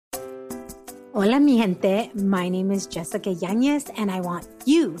Hola, mi gente. My name is Jessica Yanez, and I want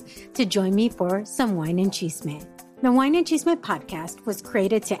you to join me for some Wine and Chisme. The Wine and Chisme podcast was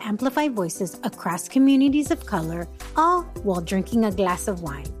created to amplify voices across communities of color, all while drinking a glass of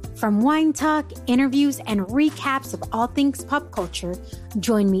wine. From wine talk, interviews, and recaps of all things pop culture,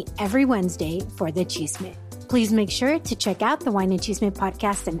 join me every Wednesday for the Chisme. Please make sure to check out the Wine and Chisme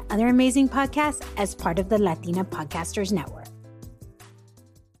podcast and other amazing podcasts as part of the Latina Podcasters Network.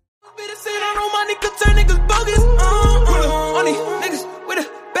 Turn niggas bogus. On these niggas with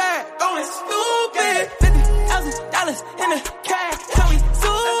a bag going stupid. $50,000 in the cash. How we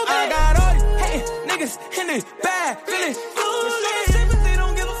stupid. I got all these hating niggas in the bag. Feeling foolish. But they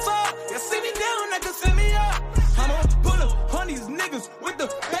don't give a fuck. You see me down, I can see me up. I'ma pull up on these niggas with the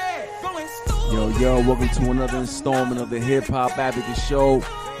bag going stupid. Yo, welcome to another installment of the Hip Hop Advocate Show.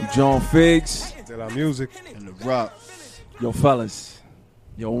 I'm John Figs. De La Music. And the Rock. Yo, fellas.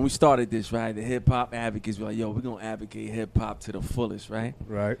 Yo, when we started this, right, the Hip Hop Advocates were like, yo, we're going to advocate hip hop to the fullest, right?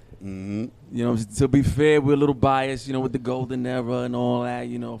 Right. Mm-hmm. You know, to be fair, we're a little biased, you know, with the golden era and all that,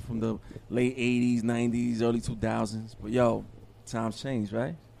 you know, from the late 80s, 90s, early 2000s. But, yo, times change,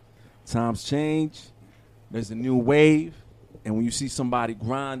 right? Times change. There's a new wave. And when you see somebody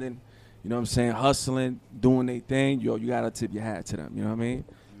grinding, you know what I'm saying, hustling, doing their thing, yo, you got to tip your hat to them, you know what I mean?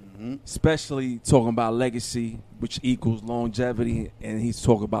 Especially talking about legacy, which equals longevity, and he's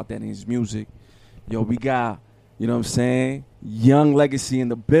talking about that in his music. Yo, we got, you know what I'm saying, Young Legacy in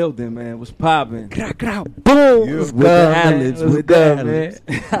the building, man. What's poppin'? Boom! With the ad-libs, with the ad-libs.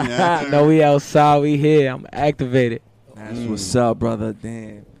 Yeah. No, we outside, we here. I'm activated. That's what's up, brother.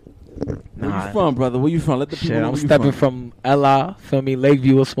 Damn. Where Nah. you from, brother? Where you from? Let the people Shit, know I'm where you stepping from LA, feel me?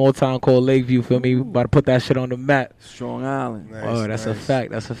 Lakeview, a small town called Lakeview, feel me? About to put that shit on the map. Strong Island. Nice, Oh, that's a nice.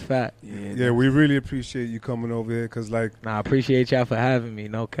 fact. That's a fact. Yeah, we really appreciate you coming over here because, like, Nah, I appreciate y'all for having me.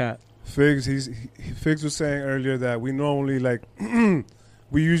 No cap. Figs, Figs was saying earlier that we normally, like,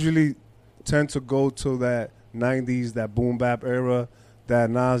 we usually tend to go to that 90s, that boom bap era,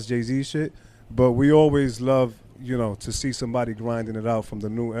 that Nas, Jay-Z shit, but we always love, you know, to see somebody grinding it out from the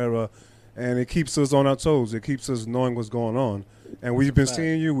new era, and it keeps us on our toes. It keeps us knowing what's going on. And we've been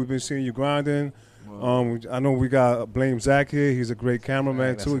seeing you grinding. I know we got Blame Zach here. He's a great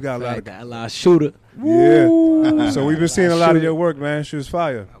cameraman, too. We got a lot of... The LA shooter. Yeah. So we've been seeing a lot of your work, man. She was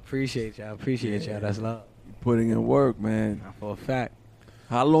fire. I appreciate y'all. That's love. Putting in work, man. For a fact.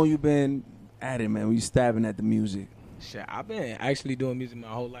 How long you been at it, man? When you stabbing at the music? Shit, I've been actually doing music my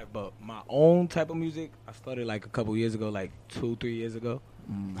whole life, but my own type of music, I started like a couple years ago, like 2-3 years ago.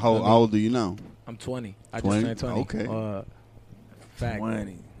 How old are you now? I'm 20. I 20? just turned 20. Okay. Fact.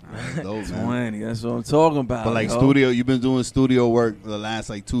 20. Dope, man. 20. That's what I'm talking about. But like yo. studio, you've been doing studio work the last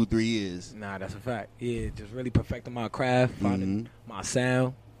like 2-3 years. Nah, that's a fact. Yeah, just really perfecting my craft, finding my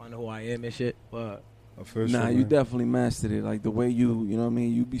sound, finding who I am and shit. But Official, Nah, man. you definitely mastered it. Like the way you know what I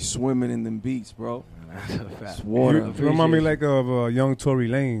mean? You be swimming in them beats, bro. that's a fact. It's water. You remind me like of young Tory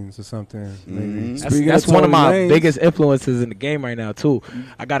Lanez or something. Maybe. That's one of my biggest influences in the game right now too.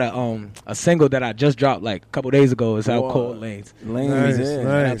 I got a single that I just dropped like a couple days ago. It's out called Lanes. Lanes, Nice, yeah. nice.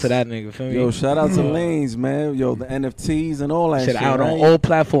 Shout out to that nigga. Feel me? Yo, shout out to Lanes, man. Yo, the NFTs and all that shit. Shit out right? on all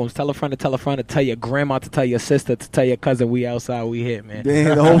platforms. Tell a friend to tell your grandma to tell your sister to tell your cousin we outside, we hit, man.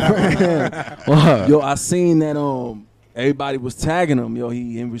 Damn, the whole brand. What? Yo, I seen that everybody was tagging him. Yo,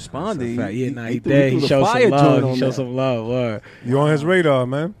 he responded. That's a fact. Yeah, nah, he threw did. He the showed fire some joint love. on He showed that. some love. Word. You on his radar,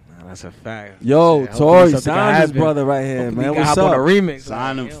 man. Nah, that's a fact. Yo, Shit, Tory, hopefully something sign can his happen. brother right here, Hopefully man. he can What's hop on up? a remix.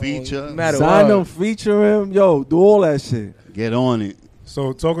 Sign him, Like, feature. no matter Sign what. him, feature him. Yo, do all that shit. Get on it.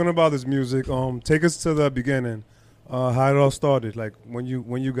 So talking about this music, take us to the beginning. How it all started, like when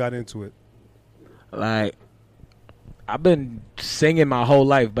you got into it. Like, I've been singing my whole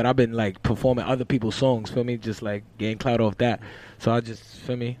life, but I've been like performing other people's songs, feel me? Just like getting clout off that. So I just,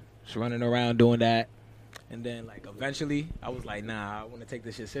 feel me? Just running around doing that. And then like eventually I was like, nah, I want to take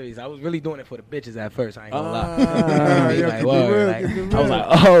this shit serious. I was really doing it for the bitches at first, I ain't gonna lie. yeah, Like, keep it word, real, like, keep it I was real.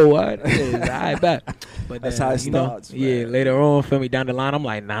 like, oh, what? I bet. But That's then, how it you know, starts, yeah, man. later on, feel me, down the line, I'm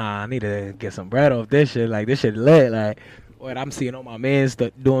like, nah, I need to get some bread off this shit. Like, this shit lit. Like, what I'm seeing all my mans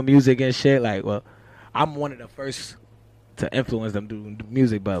doing music and shit. Like, well, I'm one of the first to influence them doing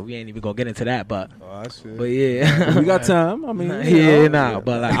music, but we ain't even gonna get into that. But yeah, We got time. I mean,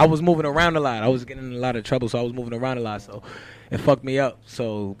 But like, I was moving around a lot. I was getting in a lot of trouble, so I was moving around a lot. So it fucked me up.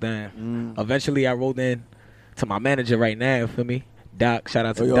 So then, eventually, I rolled in to my manager right now. For me, Doc. Shout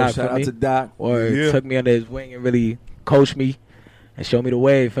out to Doc. Shout out to Doc. Or took me under his wing and really coached me and showed me the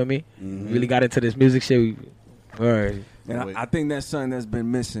way. For me, really got into this music shit. Word. And I think that's something that's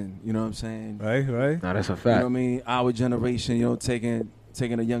been missing. You know what I'm saying? Right. No, that's a You fact. know what I mean? Our generation, taking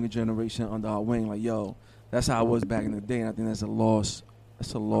taking a younger generation under our wing. Like, yo, that's how it was back in the day, and I think that's a lost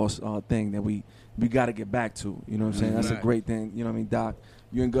thing that we got to get back to. You know what I'm saying? That's a great thing. You know what I mean, Doc?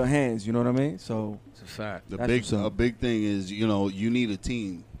 You're in good hands. You know what I mean? So it's a fact. A big thing is, you know, you need a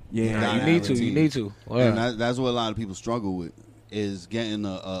team. Yeah, you need to. Wow. And that's what a lot of people struggle with, is getting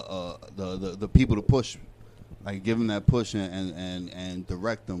the people to push, like give them that push and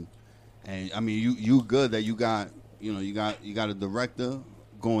direct them. And I mean, you good that you got a director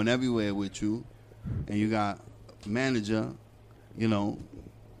going everywhere with you, and you got a manager, you know,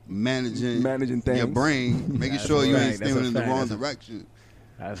 managing things. Your brain, making sure you ain't steering in the wrong direction.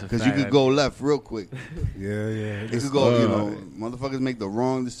 Because you could go left real quick. Yeah. It could go, you know, motherfuckers make the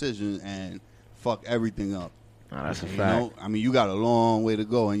wrong decision and fuck everything up. That's a fact. Know? I mean, you got a long way to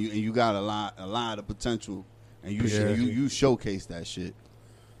go, and you got a lot of potential, and you showcase that shit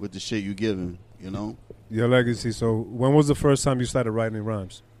with the shit you giving, you know. Your legacy. So, when was the first time you started writing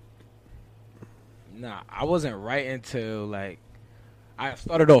rhymes? Nah, I wasn't writing till like I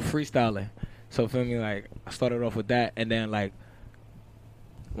started off freestyling. So feel me, like I started off with that, and then like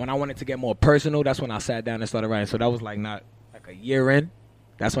when I wanted to get more personal, that's when I sat down and started writing. So that was like not like a year in.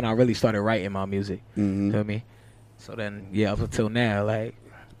 That's when I really started writing my music. Mm-hmm. Feel me? So then, yeah, up until now, like.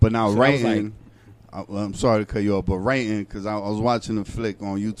 But now so writing, I'm sorry to cut you off, but writing, because I was watching a flick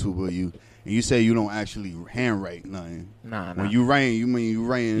on YouTube of you, and you say you don't actually handwrite nothing. Nah. When you writing, you mean you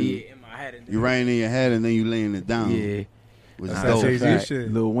writing? Yeah, in my head. You writing in your head, and then you laying it down. Yeah. That's that Jay-Z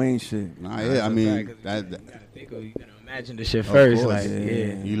shit. Lil Wayne shit. Nah, yeah, I mean you gotta imagine the shit first, first, like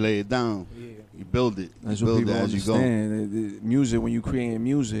you lay it down, you build it. That's you what build people it as understand. you go. The music, when you creating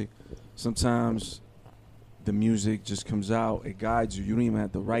music, sometimes the music just comes out. It guides you. You don't even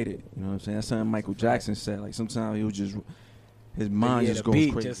have to write it. You know what I'm saying? That's something Michael Jackson said. Like sometimes he'll just his mind just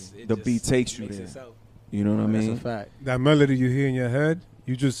goes crazy. The beat takes you there. You know what I mean? That's a fact. That melody you hear in your head,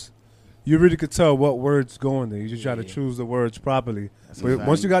 you really could tell what words go in there. You just try to choose the words properly. But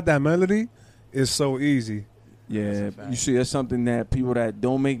once you got that melody, it's so easy. Yeah, you see, that's something that people that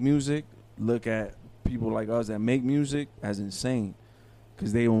don't make music look at people like us that make music as insane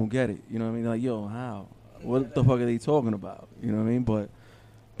because they don't get it. You know what I mean? Like, yo, how? What the fuck are they talking about? You know what I mean? But,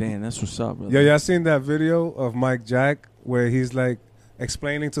 damn, that's what's up, brother. Yeah, I seen that video of Mike Jack where he's like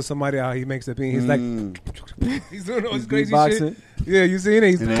explaining to somebody how he makes the beat. He's like, he's doing all this crazy shit. Yeah, you seen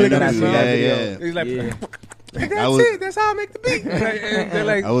it? He's clicking that song. Yeah. He's like, that's it. That's how I make the beat. And they're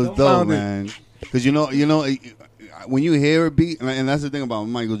like, I was dope, man. Because you know, when you hear a beat, and that's the thing about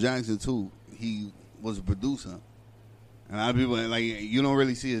Michael Jackson too. He was a producer. And a lot of people like you don't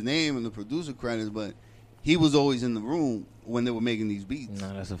really see his name in the producer credits, but he was always in the room when they were making these beats.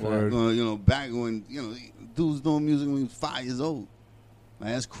 No, that's a fact. You know, back when dudes doing music when he was 5 years old.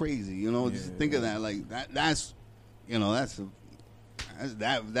 Like, that's crazy. You know, just think of that. Like that's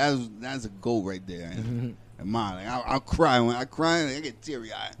a goal right there. And mine, like, I'll cry when I get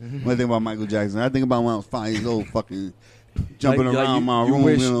teary eyed when I think about Michael Jackson. I think about when I was 5 years old, fucking jumping around my room.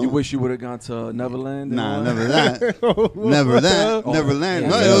 You wish you would have gone to Neverland? Nah, never that. Never that. Neverland.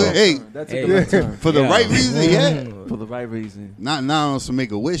 Hey, for the right reason, yeah. For the right reason. Not now on some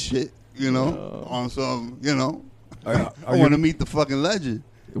Make a Wish shit, on some, I want to meet the fucking legend.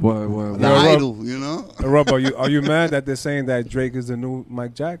 Word. The idol, Rob, are you mad that they're saying that Drake is the new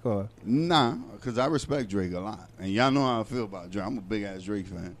Mike Jack? Or? Nah, because I respect Drake a lot. And y'all know how I feel about Drake. I'm a big-ass Drake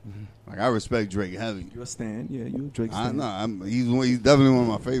fan. Like, I respect Drake heavy. You're a stan. Yeah, you're a Drake stan. I know. He's definitely one of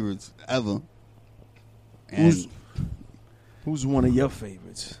my favorites ever. And who's one of your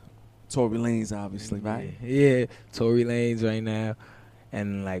favorites? Tory Lanez, obviously, right? Yeah, Tory Lanez right now.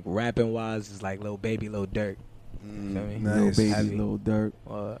 And, like, rapping-wise, it's like Lil Baby, Lil Durk. Feel me? Nice. Lil Baby, Lil Durk.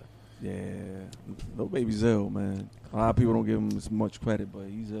 Yeah. Lil Baby's ill, man. A lot of people don't give him as much credit, but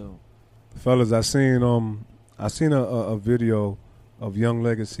he's ill. Fellas, I seen a video of Young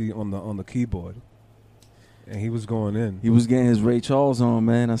Legacy on the keyboard, and he was going in. He was getting his Ray Charles on,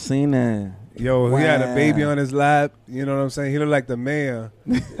 man. I seen that. Yo, He had a baby on his lap. You know what I'm saying? He looked like the mayor,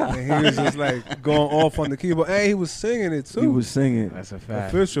 and he was just like going off on the keyboard. And he was singing it too. He was singing. That's a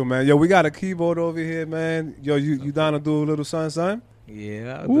fact. Official, man. Yo, we got a keyboard over here, man. Yo, you down to do a little son?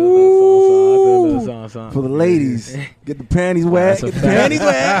 Yeah, I'll do a little song. For the ladies. Get the panties wet. Get the panties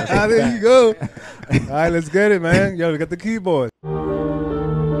wet. There you go. All right, let's get it, man. Yo, we got the keyboard.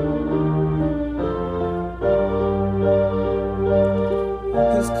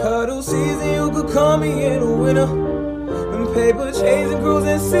 It's cuddle season, you could call me in the winter. Them paper chasing,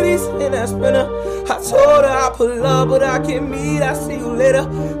 cruising cities in that spinner. I told her I pull up, but I can't meet. I see you later.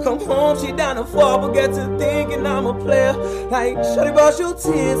 Come home, she down to fall, but get to thinking I'm a player. Like, shorty brought you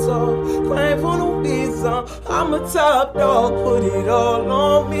tears on, crying for no reason. I'm a top dog, put it all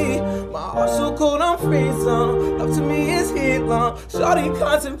on me. My heart so cold, I'm freezing. Up to me is hit long. Shorty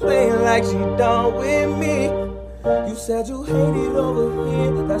contemplating like she done with me. You said you hate it over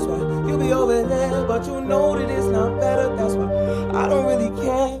here, that's why you be over there. But you know that it's not better, that's why I don't really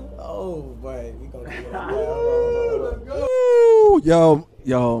care. Oh, boy, we gonna do that.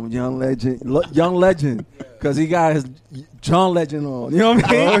 Yo, young legend, because he got his John Legend on. You know what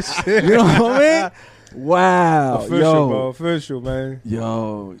I mean? Oh, shit. You know what I mean? Wow. Official, yo. bro. Official, man.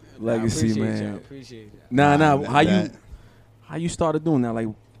 Yo, legacy, man. Appreciate you. Nah. that- How you started doing that? Like,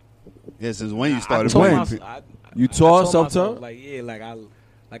 Yeah, since when you started when? playing? you I taught told self-taught? myself, like, yeah, like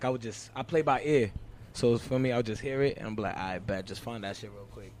I would just, I play by ear. So for me, I would just hear it and I'm like, I bet, just find that shit real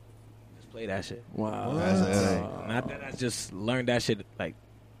quick. Just play that shit. Wow. And I just learned that shit like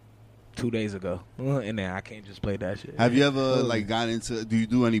 2 days ago. And then I can't just play that shit. Have you ever like got into? Do you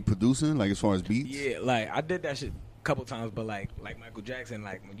do any producing, like as far as beats? Yeah, like I did that shit a couple times, but like Michael Jackson,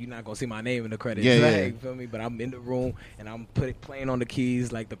 like you're not gonna see my name in the credits. Yeah, like, yeah. You feel me? But I'm in the room and I'm playing on the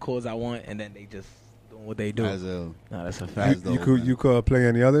keys like the chords I want, and then they just doing what they do. As That's a fact. You could play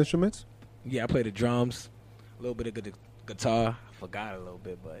any other instruments? Yeah, I play the drums, a little bit of guitar. I forgot a little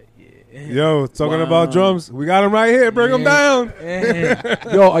bit, but yeah. Yo, talking Wow. about drums, we got him right here. Bring him down.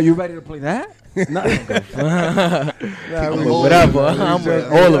 Yo, are you ready to play that? Whatever. I'm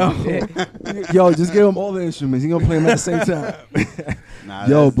with all of it. Yo, just give him all the instruments. He gonna play them at the same time. nah,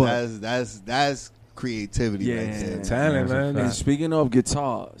 Yo, that's creativity right there. Talent, man. And speaking of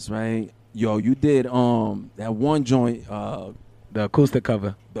guitars, right? Yo, you did that one joint, The acoustic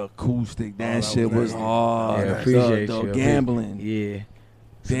cover. the acoustic. That that shit was was nice. hard. Yeah, appreciate the you. gambling. Yeah.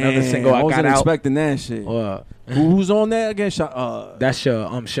 Damn, Another single I wasn't got out. expecting that shit. Who's on that again? That's your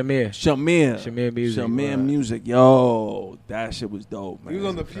Shamir. Shamir. Shamir Music. Shamir Music. Yo, that shit was dope, man. He was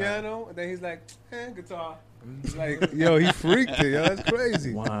on the piano, and then he's like, guitar. He's like, yo, he freaked it. Yo, that's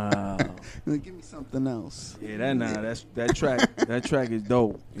crazy. Wow. Give me something else. Yeah, that track. That track is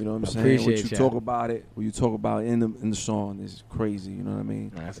dope. You know what I'm saying? Appreciate What you y'all. talk about it, what you talk about in the song is crazy. You know what I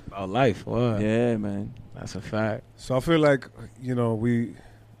mean? That's about life. What? Yeah, man. That's a fact. So I feel like, you know, we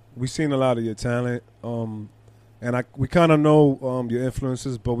seen a lot of your talent, and we kind of know your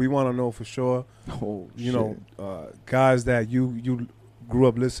influences, but we want to know for sure, Oh, you know, guys that you grew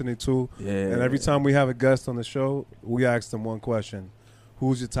up listening to. Yeah. And every time we have a guest on the show, we ask them one question: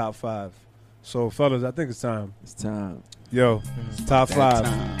 who's your top 5? So, fellas, I think it's time. It's time. Yo, it's top 5.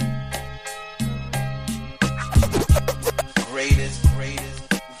 Greatest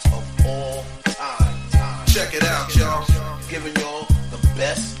of all time. Check it out, y'all. Giving y'all the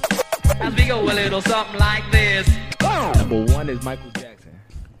best. As we go a little something like this. Number 1 is Michael Jackson.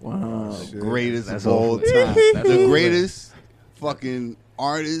 Wow. Greatest That's of all over. time. That's The over. greatest fucking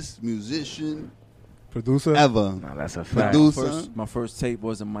artist, musician Producer? ever. No, that's a fact. Producer. My first tape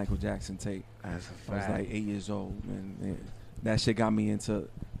was a Michael Jackson tape. That's a I was fact. like 8 years old, man. That shit got me into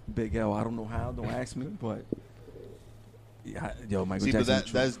Big L. I don't know how. Don't ask me, but yeah, yo, Michael See, but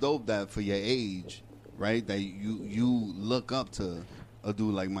Jackson. that's dope that for your age, right? That you look up to a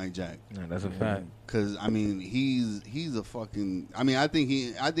dude like Mike Jack. No, that's a fact. Cause I mean he's a fucking. I mean I think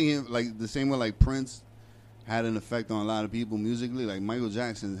he like the same way like Prince had an effect on a lot of people musically. Like Michael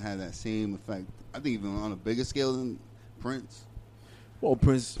Jackson had that same effect. I think even on a bigger scale than Prince. Well,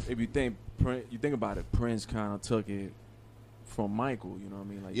 Prince. If you think about it, Prince kind of took it from Michael. You know what I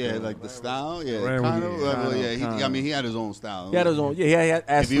mean? Like Yeah, like the style. Yeah, Ran kind with of. it. Well, yeah, Kinda. I mean he had his own style. he had his own. Yeah, he had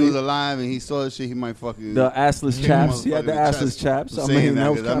If he was assless, alive and he saw that shit, he might fucking the assless chaps. He had the motherfucking assless chaps. I I'm saying mean,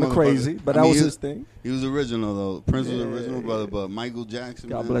 that was 'cause kind of motherfucker- crazy, but I that mean, was he- his thing. He was original though. Prince was Yeah, original, brother, yeah. but Michael Jackson.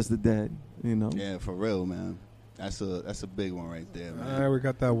 God man, bless the dead. You know. Yeah, for real, man. That's a big one right there, All man. right, we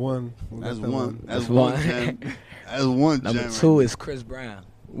got that one. That's one. That's That's one. one. Gem. That's one. Number gem 2 right is Chris Brown.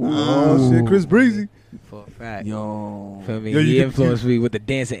 Oh, shit, Chris Breezy. For a fact. Yo. Feel me? Yo, you He can- influenced me with the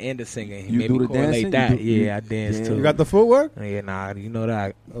dancing and the singing. He You made do me the correlate dancing? that. You do- I dance Yeah. too. You got the footwork? Yeah, nah, you know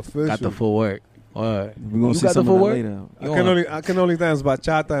that. Official. Got the footwork. We're gonna You see got the some of that footwork? later. I can only dance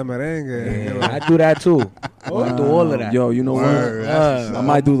bachata and merengue. you know. Yeah, I do that too. I do all of that. Yo, you know Word, what? that's what's I up.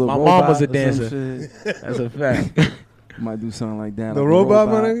 might do the My robot mom was a or some dancer. shit. That's a fact. I might do something like that. The like robot,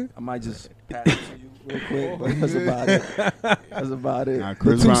 my nigga? I might just pass it to you real quick. But that's about it. That's about it. Nah, The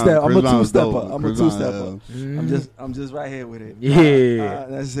Chris Brown- two-step. I'm Chris a Brown was two-stepper. dope. I'm a Chris Brown, two-stepper. I'm just right here with it. Yeah.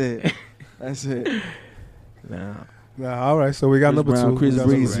 That's it. That's it. Nah. Nah, all right, so we got Chris number Brown, 2. Chris We got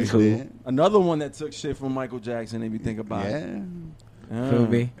number Breezy. right two. there. Another one that took shit from Michael Jackson. If you think about it. Yeah. Feel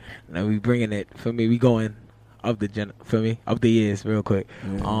me? Now we bringing it. Feel me? We going up the feel me? Up the years real quick.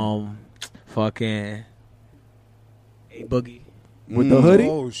 Yeah. Fucking A Boogie. With the hoodie?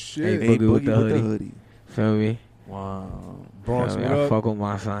 Oh A shit. Boogie with the hoodie. Feel me? Wow. Bronx, Feel me? what I up? fuck with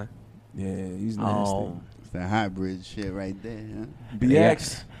my son. Yeah, he's nasty. It's that hybrid shit right there. Huh?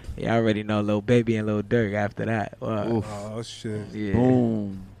 BX. Yeah, I already know Lil Baby and Lil Durk after that. Oh shit. Yeah.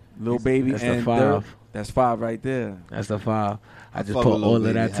 Boom. Lil Baby That's the and 5. Durk. That's 5 right there. That's the 5. I just fuck put with Lil all of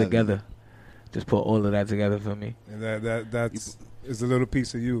Baby that heavy. together. Just put all of that together for me. And that's is a little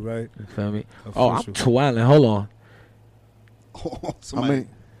piece of you, right? You feel me? Oh, I'm Official. twirling. Hold on. How Somebody, many?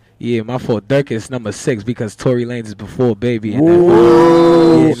 Yeah, my fault. Dirk is number 6 because Tory Lanez is before Baby. And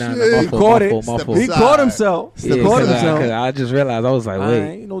Ooh, yeah, shit. my He fault, caught my it. fault, my Step fault. He aside. caught himself. Step He caught aside. himself. I just realized. I was like, I wait.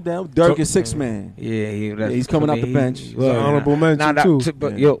 ain't no doubt. Dirk is 6 man. Yeah, he's coming for off the me, bench. he He's was. an honorable mention, too.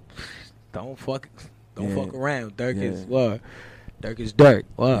 But Yeah. yo, don't fuck Yeah. around. Dirk Yeah. is what? Dirk is Dirk.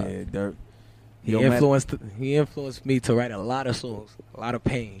 What? Yeah, Dirk. He Yo, man. influenced me to write a lot of songs, a lot of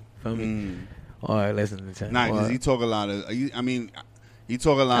pain. Feel me? All right, listen to him. Nah, because he talk a lot of. I mean, he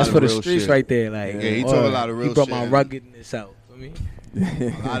talk a lot That's of for the real streets shit. right there. Like, Yeah, he all talk a right. lot of real He brought shit. my ruggedness out. Feel me?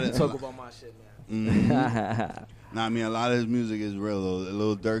 A lot of- Talk about my shit now. Mhm. Nah, I mean, a lot of his music is real. Though. The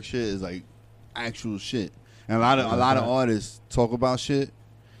Lil Durk shit is like actual shit, and a lot of artists talk about shit,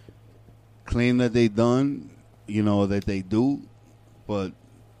 claim that they done, that they do, but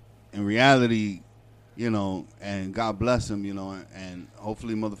in reality, and God bless him, and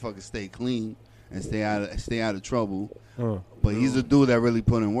hopefully motherfuckers stay clean and stay out of trouble. But he's a dude that really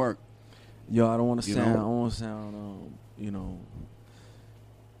put in work. Yo, I don't want to You sound. know? I don't want to sound.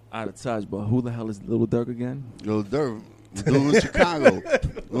 Out of touch. But who the hell is Lil Durk again? Lil Durk, dude in Chicago,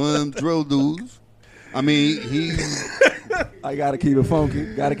 one of them drill dudes. I mean, he's I gotta keep it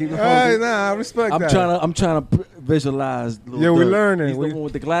funky. Gotta keep it All right, funky. nah, I respect I'm that. trying to visualize. Lil Yeah, we Durk. learning. He's We- the one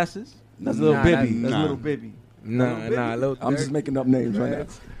with the glasses. That's Lil Nah, Bibby. that's- That's nah. Lil Bibby. Nah, Lil I'm Durk. just making up names right now.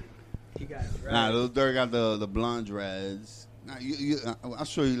 He got Lil Durk got the blonde dreads. Nah, I'll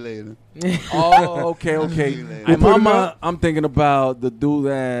show you later. Oh, okay. We'll I'm thinking about the dude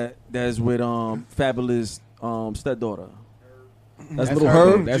that's with Fabulous stepdaughter. That's Little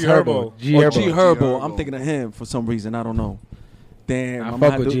Herb. That's G Herbo. Herbo. G Or Herbo. G G Herbo. Herbo. I'm thinking of him for some reason. I don't know. Damn, I I'm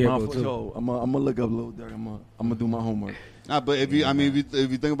fuck with G Herbo, too. Yo, I'm gonna look up Lil Durk. I'm gonna do my homework. Nah, but if you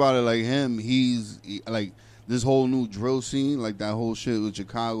think about it, like him, like this whole new drill scene, like that whole shit with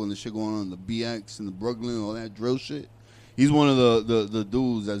Chicago and the shit going on in the BX and the Brooklyn, all that drill shit. He's one of the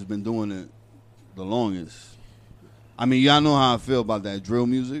dudes that's been doing it the longest. I mean, y'all know how I feel about that drill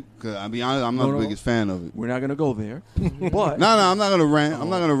music. Cause I mean, I'm not No, the no. biggest fan of it. We're not gonna go there. But No, I'm not gonna rant. I'm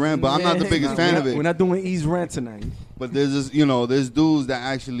not gonna rant, but I'm not the biggest fan of it. We're not doing Ease rant tonight. But there's this, there's dudes that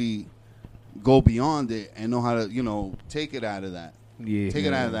actually go beyond it and know how to, take it out of that. Yeah. Take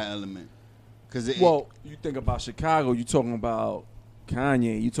it out of that element. Cause Well, you think about Chicago, you're talking about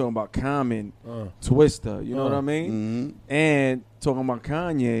Kanye, you're talking about Common, Twista, you know what I mean? Mm-hmm. And talking about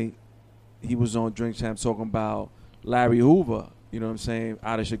Kanye, he was on Drink Champs talking about Larry Hoover, you know what I'm saying,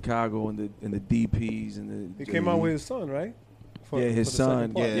 out of Chicago and the DPs and the He came out with his son, right? his for the son.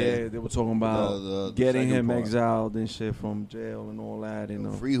 second part. Yeah, they were talking about The getting second him part. exiled and shit from jail and all that,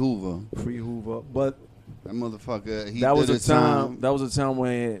 Free Hoover. free Hoover. But That motherfucker. He that was did a his time. That was a time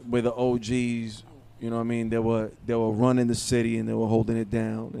where the OGs, you know what I mean, they were running the city and they were holding it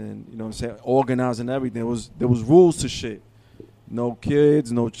down and you know what I'm saying, organizing everything. There was rules to shit. No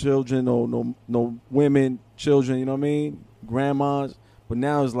kids, no children, no women, children, you know what I mean? Grandmas. But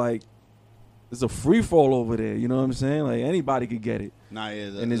now it's like it's a free fall over there, you know what I'm saying? Like anybody could get it. Nah, yeah,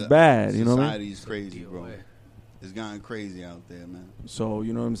 And it's bad, you know what I mean? Society's crazy, bro. It's gotten crazy out there, man. So,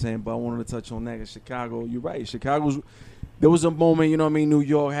 you know what I'm saying? But I wanted to touch on that. 'Cause Chicago, you're right. There was a moment, you know what I mean? New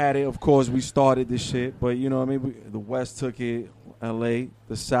York had it. Of course, we started this shit. But, you know what I mean? The West took it, L.A.,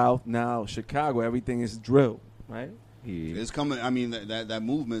 the South. Now, Chicago, everything is drill, right? It's coming. I mean, that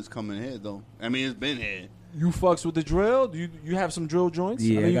movement's coming here, though. I mean, it's been here. You fucks with the drill? Do you have some drill joints?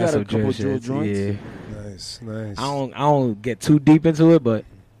 Yeah, I I mean, you got got some a couple drill drill shits, joints. yeah. Nice. I don't get too deep into it, but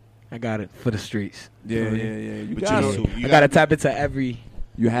I got it for the streets. Yeah. But got you to. know, I gotta tap into every.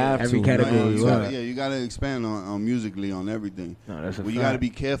 You have Every to. category. man. You Right. gotta, you gotta expand on musically on everything. No, that's a What you fact. gotta be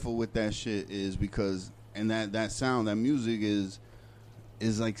careful with that shit is because that sound, that music is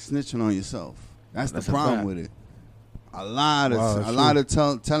like snitching on yourself. That's That's the a problem fact. with it. A lot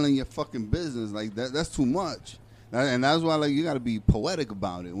of telling your fucking business like that's too much. And that's why like you gotta be poetic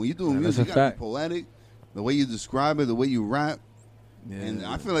about it. When you're doing Yeah, that's music, you a gotta fact. be poetic. The way you describe it, the way you rap. Yeah. And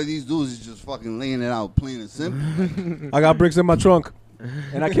I feel like these dudes is just fucking laying it out plain and simple. I got bricks in my trunk.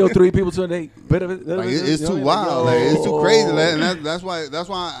 and I killed 3 people today. Like, it's too wild. Like, it's too crazy. Like, and that's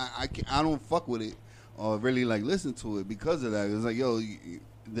why I don't fuck with it or really like listen to it because of that. It's like, yo,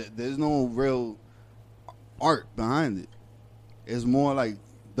 there's no real art behind it. It's more like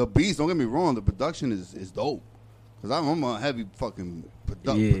the beats. Don't get me wrong. The production is dope. Cause I'm a heavy fucking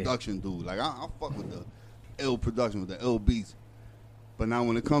production dude. Like I fuck with the ill production, with the ill beats. But now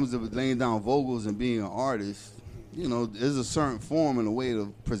when it comes to laying down vocals and being an artist, you know, there's a certain form and a way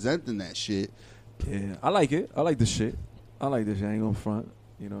of presenting that shit. Yeah, I like it. I like the shit. I like this shit. I ain't gonna front.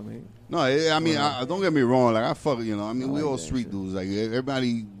 You know what I mean? No, I mean, don't get me wrong. Like I fuck, you know. I mean, we all street dudes. Like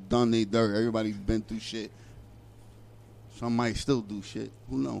everybody done their dirt. Everybody's been through shit. Some might still do shit.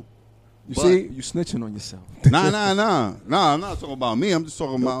 Who knows? You see, you snitching on yourself. Nah. I'm not talking about me. I'm just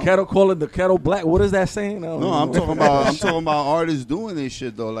talking about kettle calling the kettle black. What is that saying? No, I'm talking about artists doing this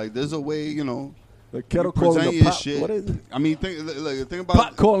shit though. Like there's a way, you know. The kettle calling the pop. Shit. What is it? I mean, think about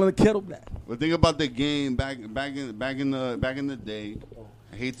pot calling the kettle black. But think about the game back in the day.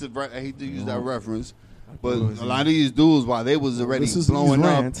 I hate to use that reference, but a lot of these dudes, while they was already blowing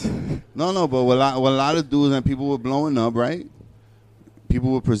up. No, but a lot of dudes and people were blowing up, right?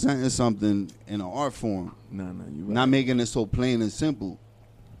 People were presenting something in an art form. No, you right. Not making it so plain and simple.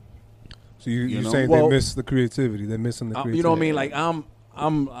 So you're saying they miss the creativity? They're missing the creativity. You know what I mean? Like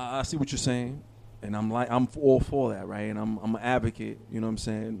I see what you're saying, and I'm all for that, right? And I'm an advocate. You know what I'm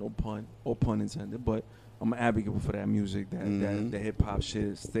saying? No pun or pun intended, but I'm an advocate for that music, that hip hop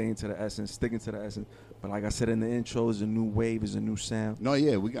shit, sticking to the essence. But like I said in the intro, is a new wave, is a new sound. No,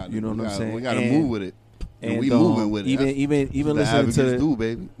 yeah, we got. You know what I'm saying? We got to move with it. And we moving with it. Even listening to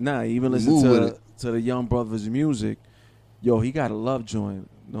baby. Even listening to the young brother's music, yo, he got a love joint,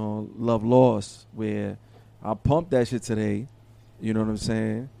 you know, Love Lost, where I pumped that shit today. You know what I'm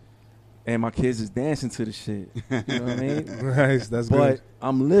saying? And my kids is dancing to the shit. You know what I mean? Nice, that's but good. But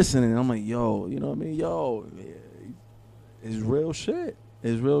I'm listening. I'm like, yo, you know what I mean? Yo, it's real shit.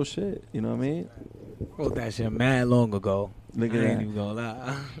 It's real shit. You know what I mean? Wrote that shit mad long ago. Look at I that. ain't even gonna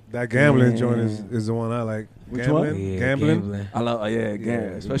lie. That gambling joint is the one I like. Which gambling? one? Yeah, Gambling? I love,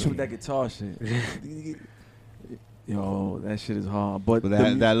 gambling. Especially with that guitar shit. Yo, that shit is hard. But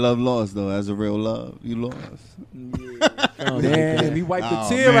that love lost, though. That's a real love. You lost. Damn, he wiped the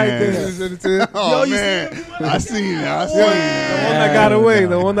tear right there. Oh, man. I seen it. The one that got away.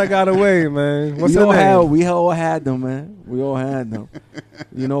 The one that got away, man. What's her name? We all had them, man. We all had them.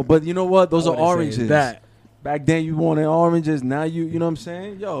 You know, but you know what? Those are oranges. Back then you wanted oranges. Now you know what I'm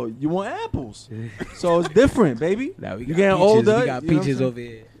saying? Yo, you want apples. So it's different, baby. Now we you got getting peaches, older. We got peaches over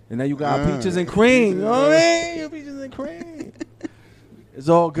here. And now you got peaches and cream. You know what I mean? Peaches and cream. It's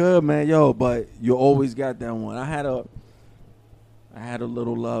all good, man. Yo, but you always got that one. I had a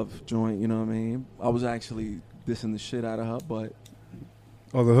little love joint, you know what I mean? I was actually dissing the shit out of her, but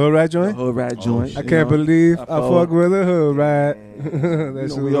Oh, the hood rat joint? The hood rat joint. I can't believe I fuck with a hood rat.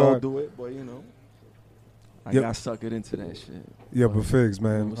 That we all do it, but you know. I got suckered into that shit. Yeah, but Figs,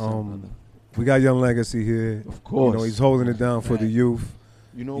 man. We got Young Legacy here. Of course. You know, he's holding it down for the youth.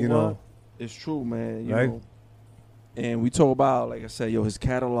 You know what? It's true, man. You right? know. And we talk about, like I said, his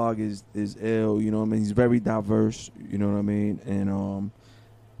catalog is ill, you know what I mean? He's very diverse, you know what I mean? And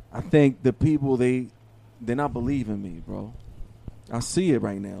I think the people, they're not believing me, bro. I see it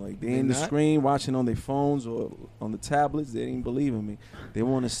right now. Like, they in the screen watching on their phones or on the tablets. They ain't believing me. They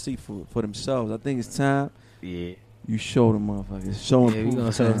want to see for themselves. I think it's time. Yeah. You show them motherfuckers. Show them. Yeah, we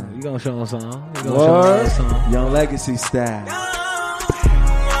gonna show them something. Young Legacy style.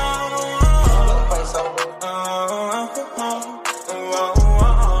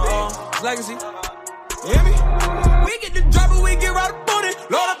 Legacy. You hear me? We get the driver, we get right up on it.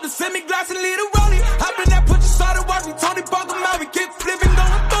 Load up the semi-glass and lead it rolling. Hop in that push, started watching Tony Park him out. We kick flipping,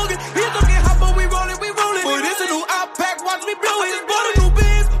 going thug it. He's looking hot, but we rolling. But it's a new outback, watch me blow it. Just bought a new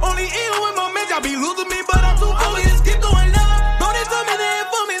Benz, only ill with my man. Y'all be losing me, but I'm too old. Just keep going up. Don't they tell me they ain't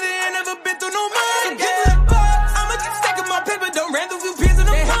for me, they ain't never been through no mind. Get to the box. I'ma keep stacking my paper, don't ran through few pins in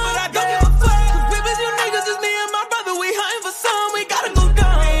the pond. But I don't give a fuck. Cause we with you niggas, just me and my brother. We hunting for some, we gotta go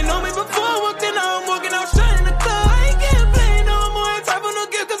down. Ain't know me before I walked in, now I'm walking out shining the club. I ain't getting played no more, ain't time for no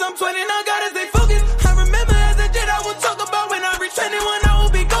gift, cause I'm 20 now, gotta stay focused. I remember as a kid, I would talk about when I reach 21, I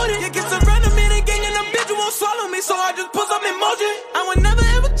will be golden. You get surrounded me, the gang and them bitch won't swallow me, so I just put some emotion. I would never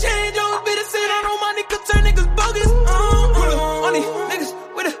ever change, always be the same. I know my niggas turn niggas bogus. Pull up on these niggas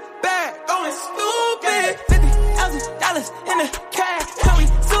with a bag, going stupid. $50,000 in the cash, how we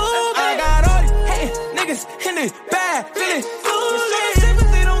stupid. I got all these hating niggas in this bag, feeling foolish. But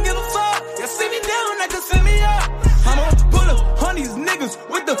they don't give a fuck. You see me down, I can send me up. I'ma pull up on these niggas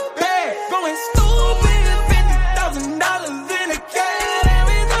with the bag, going stupid. $50,000 in the cash.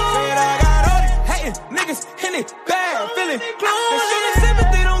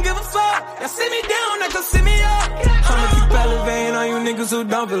 niggas who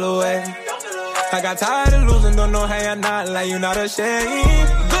don't feel away. I got tired of losing, don't know how you're not, like you not ashamed.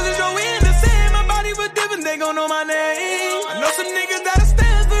 Cause it's your we in the same, my body was different, they gon' know my name. I know some niggas that'll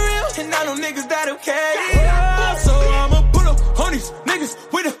stand for real, and I know niggas that'll care. So I'ma put up on these niggas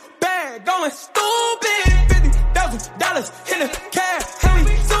with a bag, going stupid. $50,000 in the cash, how we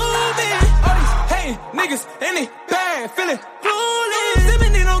zooming. All these hating niggas in it bag, feeling clueless.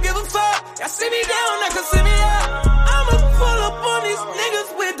 Sippin', they don't give a fuck. Y'all see me down, I can see me up. I'ma pull up on these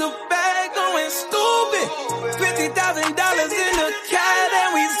niggas with the bag, going stupid. $50,000 in the cash,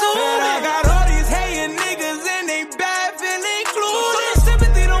 and we zooming. I got all these hating niggas in they bag, feeling clueless.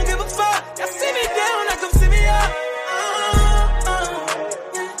 Sympathy don't give a fuck. Y'all see me down, I can see me up.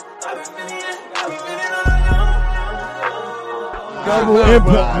 Double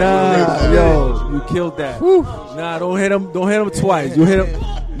impact. Nah, yo, you killed that. Woo. Nah, don't hit him twice. You hit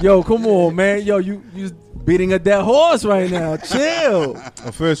him. Yo, come on, man. Yo, you beating a dead horse right now. Chill.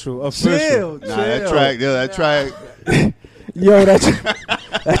 Official. Chill. Nah, that track. Yo,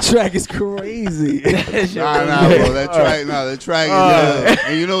 that track is crazy. Nah, bro. That track is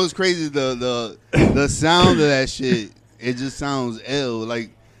and you know what's crazy? The sound of that shit, it just sounds ill. Like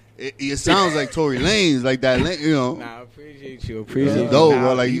it sounds like Tory Lanez, like that, you know. Nah, I appreciate you. Appreciate you. Dope,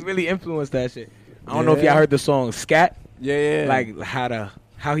 bro. Like you really influenced that shit. I don't know if y'all heard the song Scat. Yeah. Like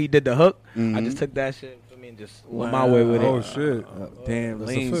how he did the hook. Mm-hmm. I just took that shit for me and just went my way with it. Oh shit! Damn, That's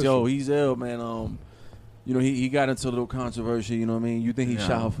Lane's, official. yo, he's ill, man. You know, he got into a little controversy. You know what I mean? You think he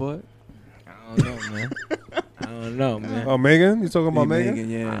shot her foot? I don't know, man. Oh, Megan? You talking about Megan?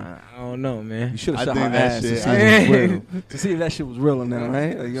 Yeah. I don't know, man. You should have I shot her think that ass shit- to see if it was real. To see if that shit was real or not,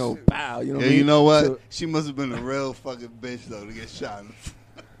 right? Like, yo, pow. You know what I Yeah, mean? you know what? So- She must have been a real fucking bitch though to get shot.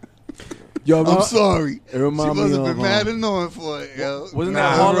 Yo, I'm sorry. It She remind must me have of, been mad annoying for it, yo. Wasn't Nah,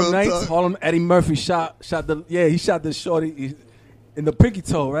 that Harlem real Nights? talk. Eddie Murphy shot he shot the shorty in the pinky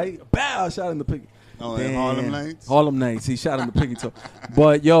toe, right? Bow, shot in the pinky. Oh, in Harlem Nights? Harlem Nights. He shot in the pinky toe.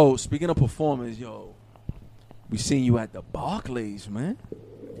 But yo, speaking of performance, yo, we seen you at the Barclays, man.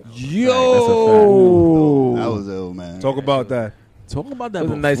 Yo, That was ill, man. Talk about that. talk about It that.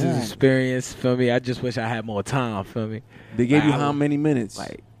 was the nicest performance. experience for me. I just wish I had more time for me. They gave you Like, how many minutes?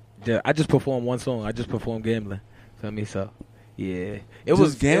 Like, I just performed one song. I just performed Gambling. Feel me? So, yeah. It Just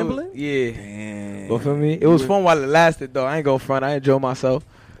was Gambling? Yeah. Damn. But for me, it was fun while it lasted, though. I ain't go front. I enjoyed myself.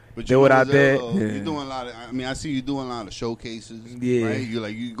 But Did what I did. Yeah. You doing a lot of. I mean, I see you doing a lot of showcases. Yeah. Right.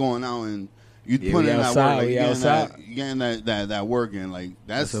 You going out and you Yeah, putting we in that outside, work. Like, we you getting outside. that, you getting that work in. Like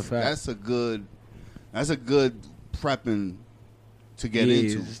That's a fact. that's a good prepping to get Yeah,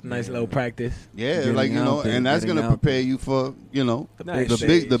 into. it's a nice little practice. Yeah, Getting like you out know, there, and that's getting gonna out prepare there. you for Nice the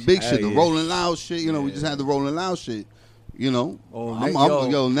stage. big shit, Hell the yeah. Rolling Loud shit. You know, we just had the Rolling Loud shit. You know, Oh,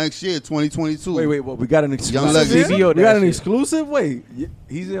 yo, next year, 2022. Wait, what? We got an exclusive. Legacy. here? We got an That shit. exclusive. Wait,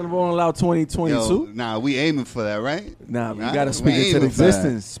 he's in Rolling Loud 2022. Yo, nah, we aiming for that, right? Nah, we Nah, gotta we speak into the aiming for that.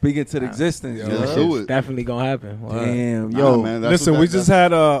 existence. Speak into the existence. Yeah, yo. let's do it. Definitely gonna happen. Damn, Nah, yo, man, that's Listen, what we that- just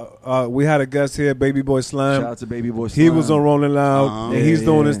had we had a guest here, Baby Boy Slam. shout out to Baby Boy. He was Slime. on Rolling Loud, Uh-huh. and he's Yeah,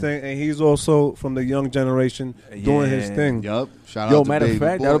 doing yeah. his thing, and he's also from the young generation doing his Yeah. thing. Yup. Shout Yo, out to matter of Baby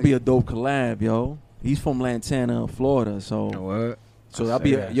fact, Boy. that'll be a dope collab, yo. He's from Lantana, Florida, so What? that'll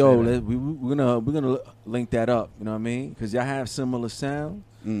be we're gonna link that up. You know what I mean? Because y'all have similar sound.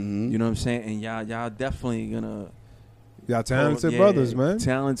 Mhm. You know what I'm saying? And y'all definitely gonna Y'all talented yeah, brothers, man.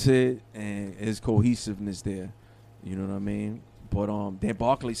 Talented, and his cohesiveness there. You know what I mean? But that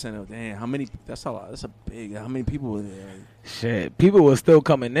Barclays Center, damn, how many? That's a lot. That's a big. How many people were there? Shit, people were still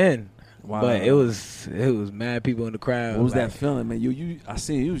coming in, Wow. but it was mad people in the crowd. What was like, that feeling, man? I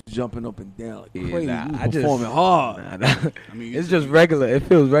seen you was jumping up and down like Yeah, crazy. nah, you was I just- performing hard. I mean, it's just regular. It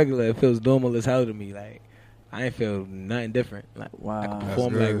feels regular. It feels normal as hell to me. Like I ain't feel nothing different. Like I Wow. can That's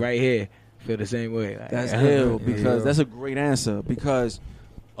perform good. like right here. Feel the same way. Like, That's yeah. ill because that's a great answer. Because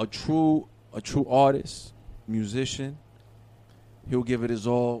a true artist, musician, he'll give it his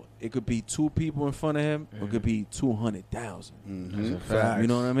all. It could be 2 people in front of him, or it could be 200,000. Mhm. You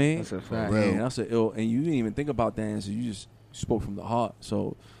know what I mean? That's a fact. Man, that's a ill. And you didn't even think about that answer. You just spoke from the heart.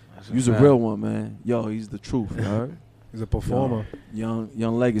 So That's you's a fact. real one, man. Yo, he's the truth. You heard? He's a performer. Young I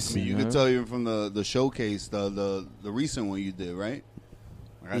legacy. mean, you heard? could tell you from the showcase, the recent one you did, right?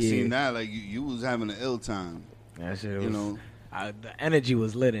 Like, I Yeah. seen that. Like you was having an ill time. That shit You was, know. the energy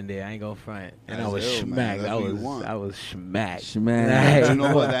was lit in there. I ain't gonna front, and That's I was ill, man. smacked. That's what you want. I was smacked. Smacked. Like, You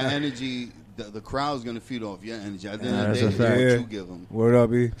know what? That energy, the crowd's gonna feed off your energy. At the end of That's the a day, fact. that's Yeah. what you give them. Word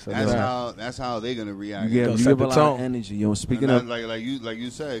up, E. So That's how they're gonna react. You Gonna give set a the lot tone. of energy. Yo, speaking And of that, like you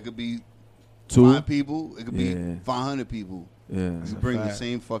said, it could be 2, 5 people. It could be Yeah. 500 people. yeah. You bring the fact.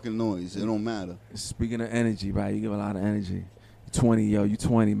 same fucking noise. It don't matter. Speaking of energy, right? You give a lot of energy. 20, yo. You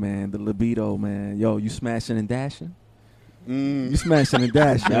 20, man. The libido, man. Yo, you smashing and dashing? You smashing and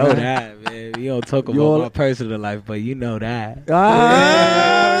dashing. Know man. that, man. You don't talk You all- about my personal life, but you know that.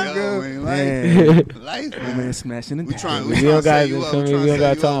 Ah, Yo, man, life, oh, man, smashing and We dashing. trying. We don't got you to up. feel me. We We don't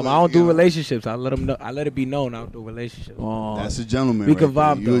got trying time. to I don't do you know. relationships. I let them know. I let it be known I don't do relationships. Oh, That's a gentleman. We right can there.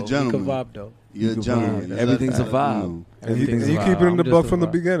 vibe You though. a We can gentleman. vibe though. You're a You can gentleman. vibe. That's Everything's a you vibe. know. And you Everything's a vibe. keep it in the I'm buck just from a the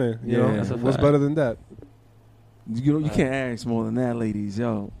vibe. beginning. You Yeah, know, that's a what's fact. better than that? you can't ask more than that, ladies.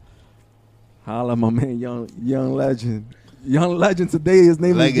 Yo, holla, my man, young legend. Young Legend today. His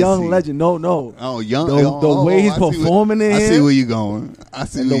name Legacy. is Young Legend. No. Oh, young. The way he's performing in I see here. where you going. I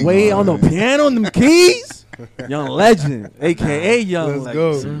see And where the you way going. on the piano and them keys. Young Legend, a.k.a. Young Let's go.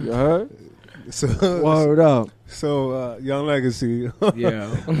 Legacy. You heard? So, Word up. Young Legacy.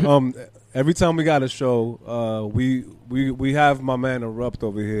 Yeah. Every time we got a show, we have my man Erupt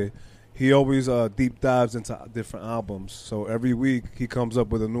over here. He always deep dives into different albums. So every week he comes up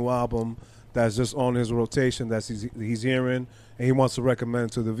with a new album that's just on his rotation that he's hearing, and he wants to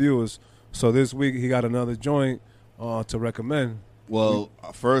recommend to the viewers. So this week he got another joint to recommend. Well,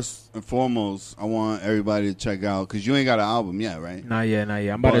 first and foremost, I want everybody to check out because you ain't got an album yet, right? Not yet. I'm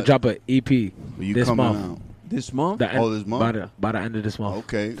about to But- drop an EP You this coming month. out? This month? This month? By the end of this month.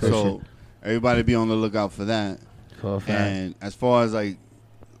 Okay, For so sure. everybody be on the lookout for that. For a fact. And as far as like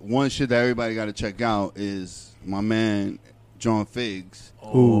one shit that everybody got to check out is my man John Figs.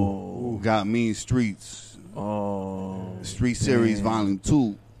 Oh. Got Mean Streets. Oh. Street Series Damn. Volume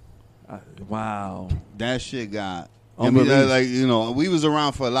 2. Wow. That shit got. I mean, Unbelievable. like you know, we was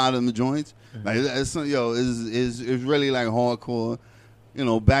around for a lot of the joints. Like, it's really like hardcore. You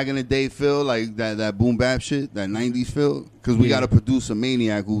know, back in the day, feel like that boom bap shit, that '90s feel. Because we got a producer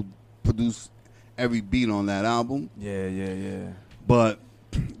maniac who produced every beat on that album. Yeah. But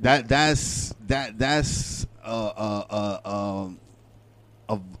that's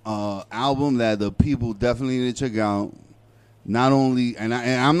album that the people definitely need to check out. Not only, and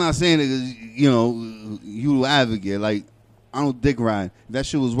I'm not saying it because, you know, you advocate. Like, I don't dick ride. That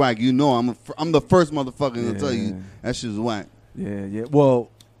shit was whack. You know, I'm the first motherfucker to tell you that shit was whack. Yeah. Well,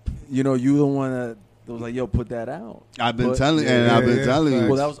 you know, you the one that was like, yo, put that out. I've been telling you.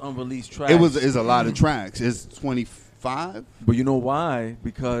 Well, that was unreleased tracks. It's a lot of tracks. It's 25. But you know why?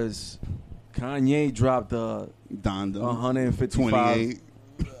 Because Kanye dropped the Donda. 155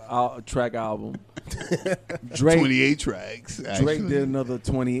 track album. Drake 28 tracks. Actually. Drake did another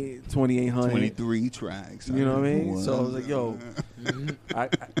 2,800. 23 tracks. You know what I mean? So I was like, yo,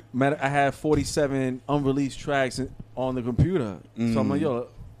 I had 47 unreleased tracks on the computer. So I'm like, yo,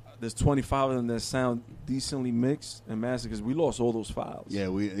 there's 25 of them that sound decently mixed and mastered because we lost all those files.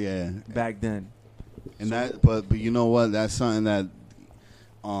 Yeah, back then. And but you know what? That's something that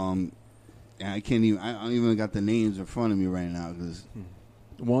and I don't even got the names in front of me right now because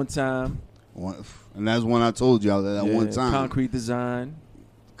one time, and that's one I told y'all that one time. Concrete Design.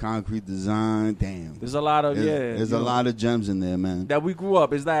 Damn. There's a lot of There's a lot of gems in there, man. That we grew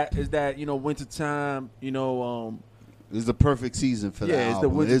up. Is that you know, wintertime, you know, it's the perfect season for that it's album. the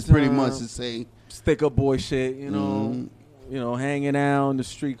winter It's pretty time, much to say stick up boy shit, you know. You know, hanging out on the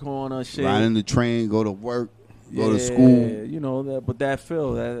street corner shit. Riding the train, go to work, go to school. You know, that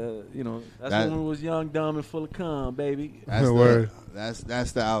feel that you know, that's when we was young, dumb, and full of cum, baby.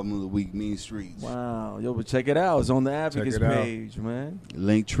 That's the album of the week, Mean Streets. Wow, yo, but check it out. It's on the Advocates page, man.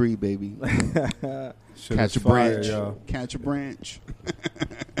 Link tree, baby. Catch a branch. Catch a branch.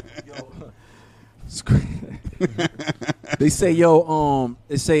 They say, yo,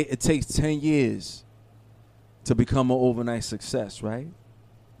 it takes 10 years to become an overnight success, right?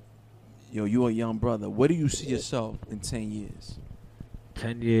 Yo, you a young brother. Where do you see yourself in 10 years?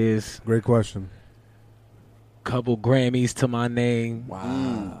 10 years. Great question. Couple Grammys to my name.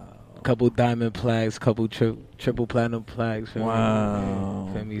 Wow. Couple diamond plaques. Couple triple platinum plaques. Wow.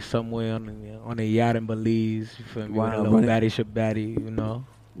 Feel me? Somewhere on a yacht in Belize. You feel me? Wow. With a little baddie shabaddy, you know.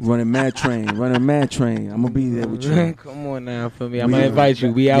 Running mad train. I'm gonna be there with you. Come on now, for me. I'm gonna invite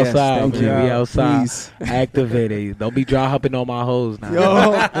you. We outside, yes, man. We outside. Please. Activated. Don't be dry hopping on my hoes now.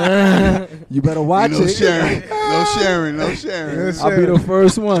 Yo, you better watch No it. sharing. No sharing. I'll be the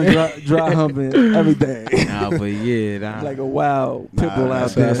first one dry humping every day. Nah, but yeah, like a wild pit bull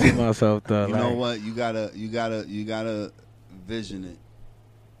out that's what I there. see myself though. You like, know what? You gotta vision it.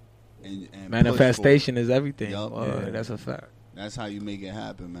 And Manifestation is everything. Yep. Yeah, that's a fact. That's how you make it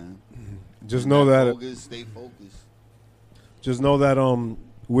happen, man. Just know that. Stay focused. Just know that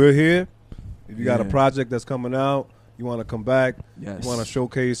we're here. If you got a project that's coming out, you want to come back. Yes. You want to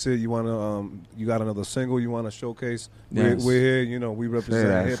showcase it. You want to. You got another single you want to showcase. Yes. We're here. You know, we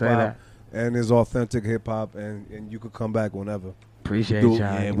represent hip hop. and it's authentic hip hop, and you could come back whenever. Appreciate y'all.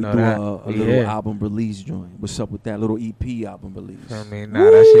 Yeah, you we know do that. a little album release joint. What's up with that little EP album release? I mean,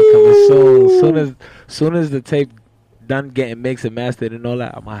 that shit coming soon. Soon as the tape done getting mixed and mastered and all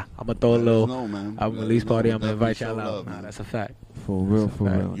that, I'm gonna throw a little album release party. I'm gonna invite y'all out. Nah, that's a fact. For real.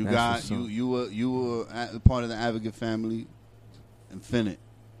 You got you were part of the Advocate family. Infinite.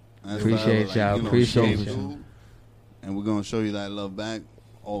 Appreciate y'all. Appreciate y'all. And we're gonna show you that love back.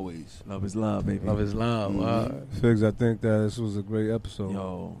 Always. Love is love, baby. Love is love. Figs, I think that this was a great episode.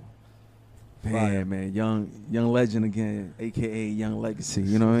 Yo, man, young legend again, a.k.a. Young Legacy.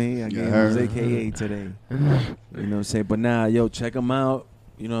 You know what I mean? I gave him his a.k.a. today. You know what I'm saying? But now, check him out.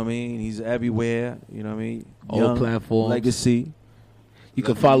 You know what I mean? He's everywhere. You know what I mean? All platforms. Legacy. You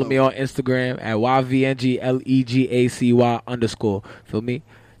can follow me on Instagram at YVNGLEGACY_. Feel me?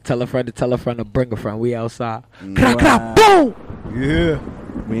 Tell a friend to tell a friend to bring a friend. We outside. Wow. Boom! Yeah.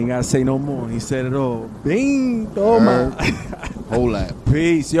 We ain't gotta say no more. He said it all. Bing! Toma. Whole lot.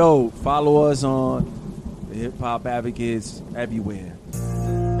 Peace. Yo, follow us on the Hip Hop Advocates everywhere.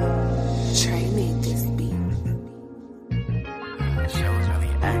 Trey made this beat. The show was really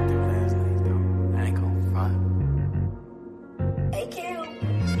active last night, though. I ain't gonna front.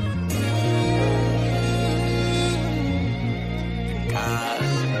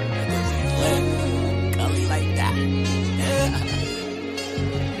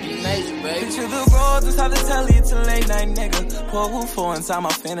 Picture the road inside the telly, it's a late night nigga. Pour four inside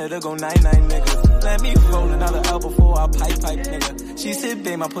my finna to go night-night nigga. Let me roll another L before I pipe nigga. She said,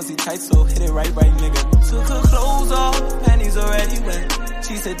 babe, my pussy tight, so hit it right nigga. Took her clothes off, panties already wet.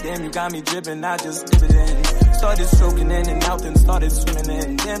 She said, damn, you got me dripping, I just dip it in. Started stroking in and out, then started swimming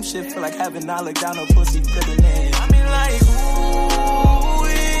in. Damn shit feel like heaven, I look down her pussy dripping in. I mean like, ooh,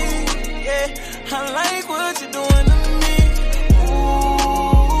 yeah, I like what you're doing to me.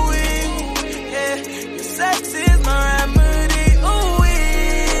 Sex is my remedy, ooh-wee.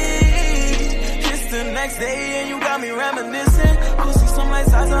 It's the next day and you got me reminiscing. Pussy some like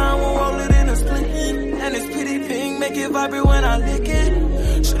Zaza, I won't roll it in a split. And it's pretty pink, make it vibrate when I lick it.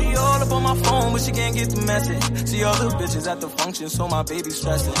 Shorty all up on my phone, but she can't get the message. See all the bitches at the function, so my baby's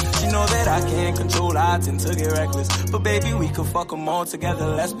stressing. She know that I can't control, I tend to get reckless. But baby, we could fuck them all together,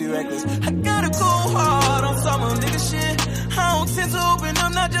 let's be reckless. I gotta go hard on some nigga shit. I don't tend to open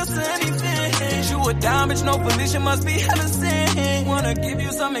up, not just to anything. You a dime, bitch, no Felicia, must be hella sin. Wanna give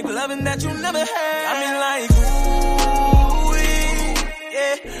you some loving that you never had. I mean like, ooh,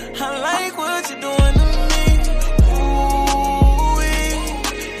 yeah, I like what you're doing to me. Ooh,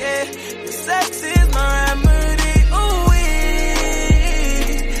 yeah, your sex is my remedy. Ooh,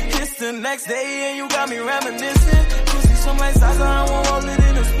 it's the next day and you got me reminiscing. Pussy some like Zaza, I won't roll it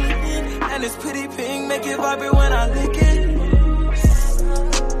in a split. And it's pretty pink, make it vibrate when I lick it.